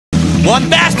one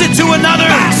bastard to another,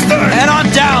 and on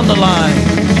down the line.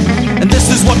 And this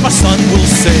is what my son will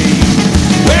say: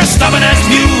 we're stubborn as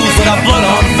mules with our blood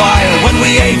on fire. When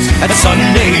we ate at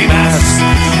Sunday Mass,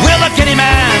 we'll look any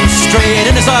man straight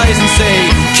in his eyes and say,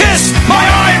 kiss my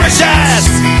Irish ass.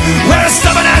 We're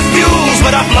stubborn as mules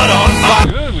with our blood on fire.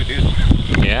 Good we did.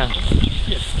 Yeah.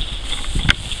 Yeah.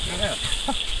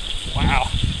 Wow.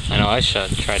 I know, I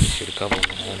tried to shoot a couple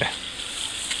of them.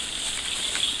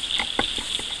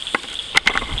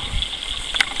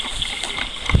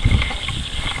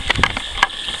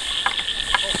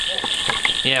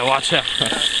 Yeah, watch out.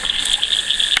 Look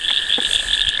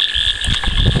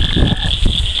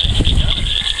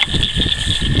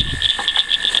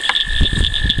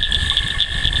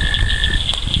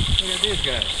at these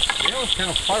guys. They was kind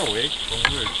of far away when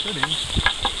we were shooting.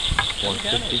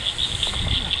 150.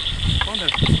 Wonder.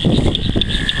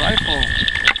 Rifle.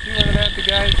 See where that the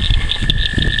guys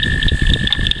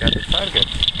got the target.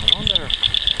 I wonder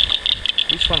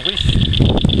which one which.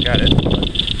 Got it.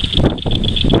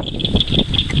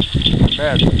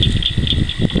 Bad.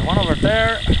 The one over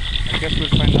there, I guess we'll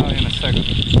find out in a second.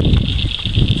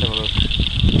 Let's have a look.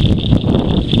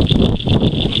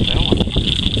 That one.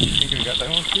 Think we got that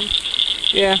one too?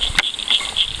 Yeah.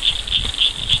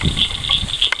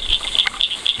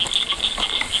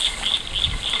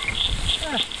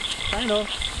 Kind of.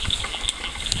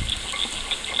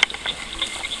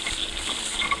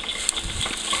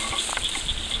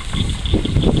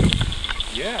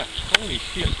 Yeah, holy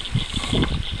shit.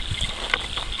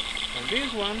 And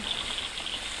this one,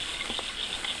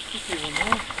 is even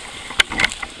more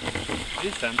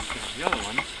distance than the other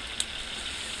ones.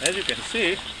 As you can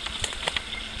see,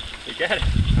 you get it. I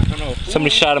don't know who.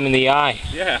 Somebody shot him in the eye.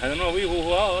 Yeah, I don't know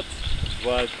who out,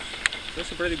 but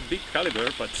that's a pretty big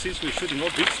caliber. But since we're shooting all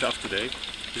big stuff today,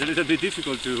 it's a little bit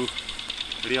difficult to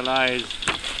realize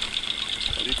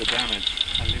a little damage.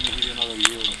 And let me give you another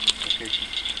view of the location.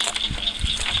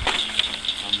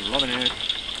 I'm loving it.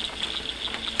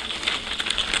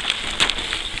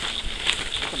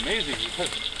 It's amazing because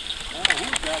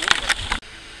who's got it?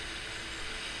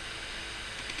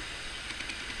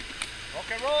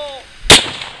 Rock and roll!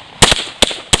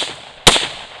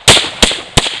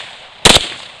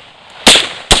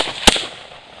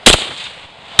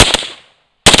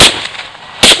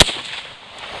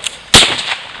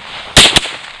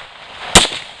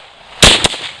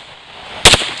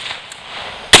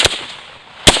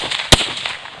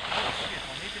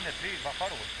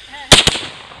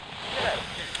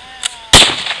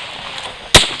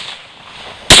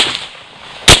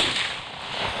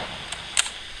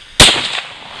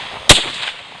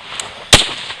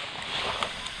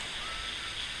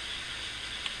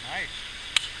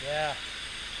 Yeah.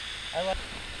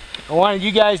 I wanted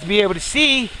you guys to be able to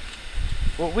see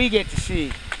what we get to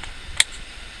see.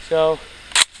 So,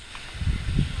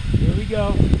 here we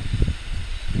go.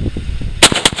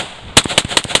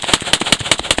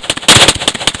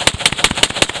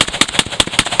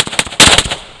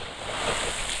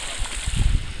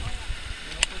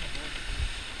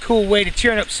 Cool way to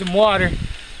churn up some water.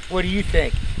 What do you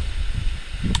think?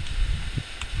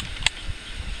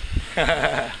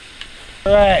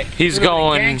 All right. He's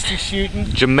going gangster shooting.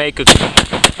 Jamaica.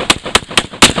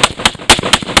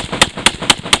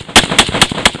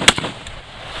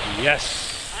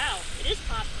 Yes. Wow, it is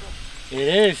possible. It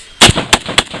is.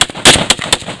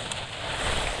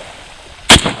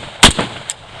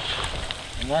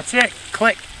 And that's it.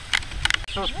 Click.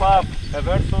 Versus pop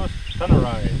versus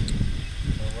sunrise.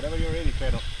 So whatever you're ready,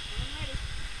 Pedro.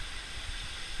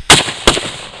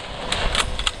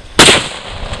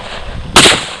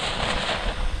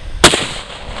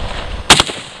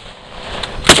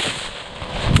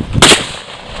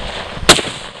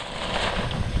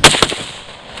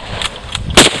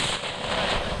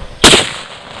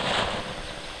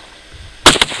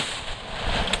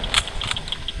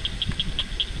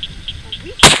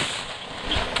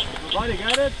 Everybody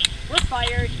got it? We're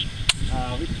fired.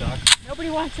 We suck. Nobody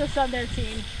wants us on their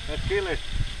team. Let's kill it.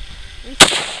 We suck.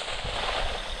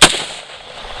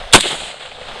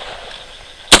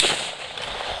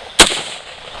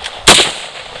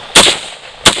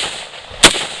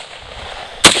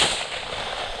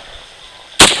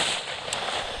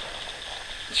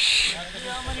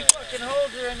 How many fucking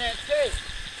holes are in that tape?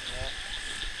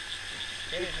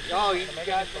 Yeah. Oh, you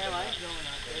got them. I ain't going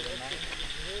out there.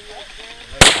 I totally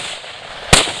missed it.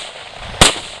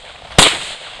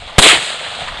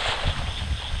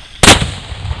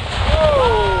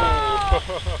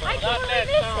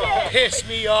 Piss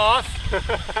me off. Damn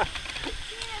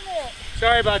it.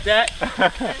 Sorry about that.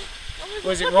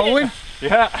 Was it rolling?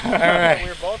 Yeah. All right. We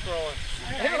were both rolling.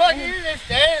 It wasn't you just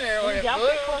standing there when it Get blew.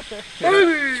 closer.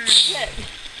 Boom! Shit.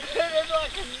 And it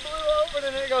like it blew open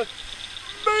and then it goes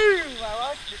boom! I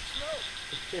watched it smoke.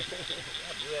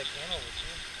 I blew that candle with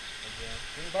you. Again.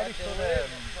 Anybody still there?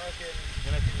 Fucking.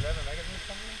 Did I see 11 magazines or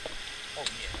something? Oh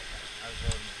yeah. I was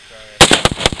loading. Sorry.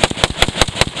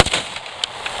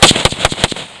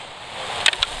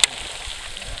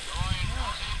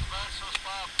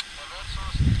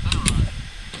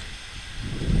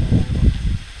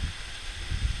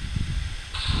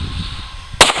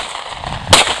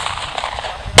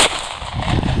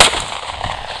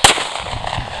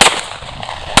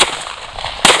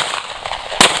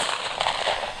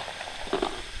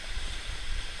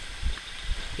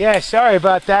 Yeah, sorry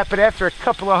about that, but after a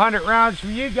couple of 100 rounds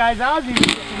from you guys, I was even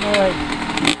getting annoyed.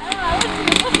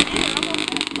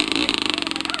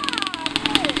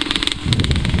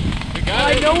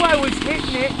 I know I was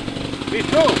hitting it. Me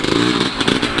too.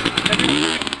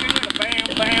 Bam,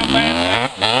 bam,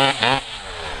 bam.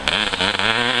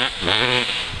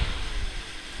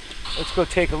 Let's go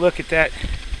take a look at that.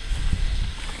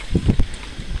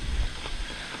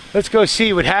 Let's go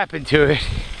see what happened to it,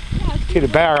 to the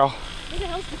barrel. Where the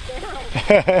hell's the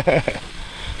barrel?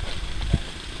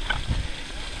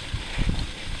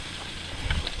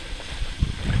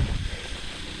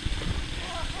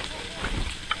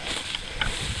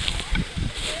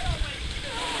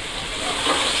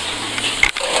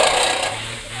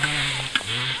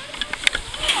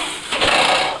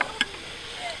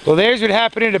 Well, there's what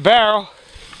happened in the barrel.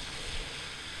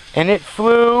 And it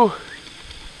flew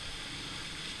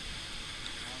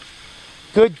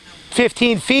good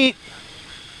 15 feet.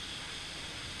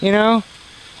 You know,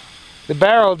 the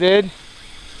barrel did.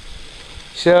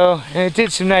 So, and it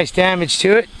did some nice damage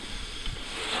to it.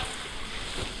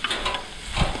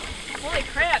 Holy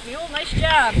crap, Mule, nice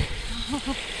job.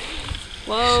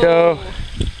 Whoa. So,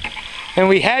 and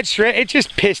we had shred. It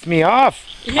just pissed me off.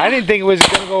 Yeah. I didn't think it was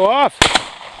going to go off.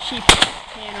 Cheap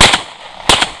tanner.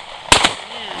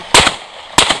 Yeah.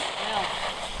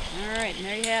 Well, alright, and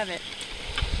there you have it.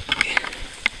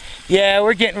 Yeah,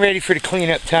 we're getting ready for the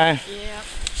cleanup time. Yep.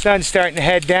 Sun's starting to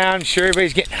head down. I'm sure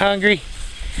everybody's getting hungry.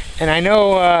 And I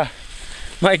know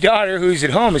my daughter, who's at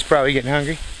home, is probably getting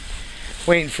hungry.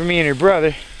 Waiting for me and her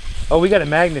brother. Oh, we got a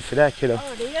magnet for that, kiddo.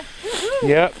 Oh, do you? Woohoo!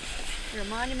 Yep. You're a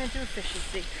monument to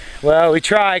efficiency. Well, we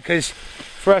try, because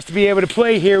for us to be able to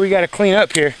play here, we got to clean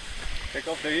up here. Take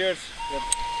off the ears.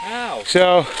 Ow.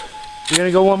 So, you're going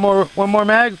to go one more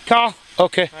mag, Carl?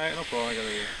 Okay. Alright, no problem. I gotta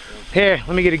get Here,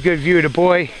 let me get a good view of the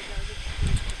boy.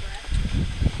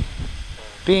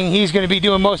 Being he's going to be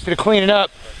doing most of the cleaning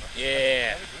up,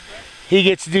 Yeah. he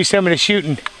gets to do some of the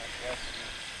shooting.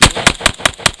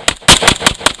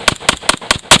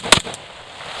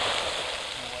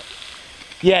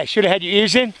 Yeah, should have had your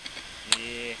ears in.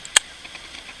 Yeah.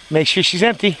 Make sure she's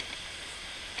empty.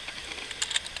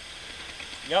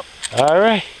 Yep. All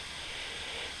right.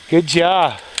 Good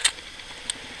job.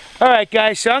 All right,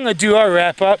 guys, so I'm going to do our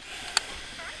wrap up.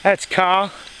 That's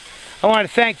Carl. I want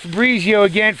to thank Brezzeo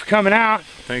again for coming out.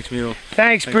 Thanks, Mule.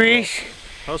 Thanks, Breeze.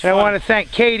 That was And I fun. want to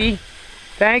thank Katie.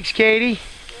 Thanks, Katie.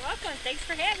 You're welcome. Thanks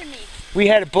for having me. We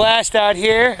had a blast out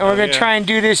here, and we're going to yeah. try and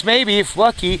do this maybe, if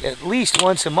lucky, at least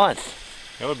once a month.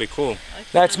 That would be cool.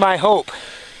 That's my hope.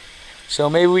 So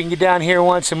maybe we can get down here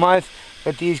once a month,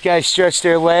 let these guys stretch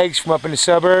their legs from up in the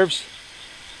suburbs,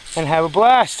 and have a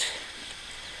blast.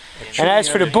 And as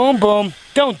for the boom boom,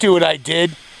 don't do what I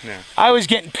did. Yeah. I was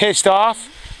getting pissed off,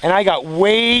 and I got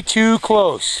way too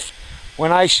close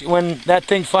when that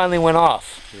thing finally went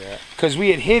off. Yeah. Because we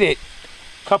had hit it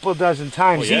a couple of dozen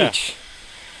times Oh, yeah. each,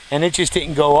 and it just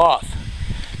didn't go off.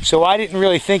 So I didn't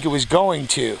really think it was going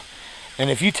to. And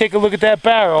if you take a look at that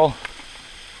barrel,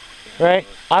 right,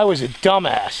 I was a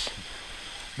dumbass.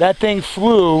 That thing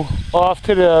flew off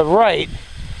to the right,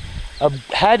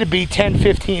 had to be 10,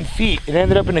 15 feet. It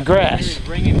ended up in the grass. There's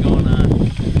ringing going on.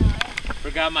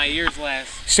 Forgot my ears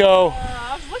last. So,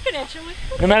 I was looking at you.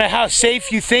 Like, no matter how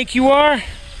safe you think you are,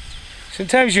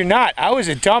 sometimes you're not. I was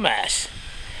a dumbass.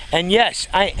 And yes,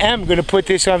 I am going to put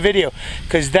this on video,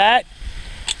 because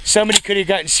somebody could have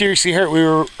gotten seriously hurt. We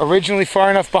were originally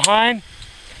far enough behind,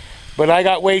 but I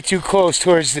got way too close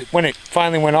towards when it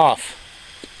finally went off.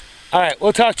 All right,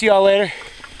 we'll talk to y'all later.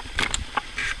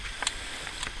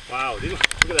 Wow, look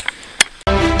at that.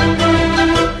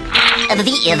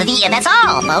 That's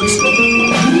all, folks.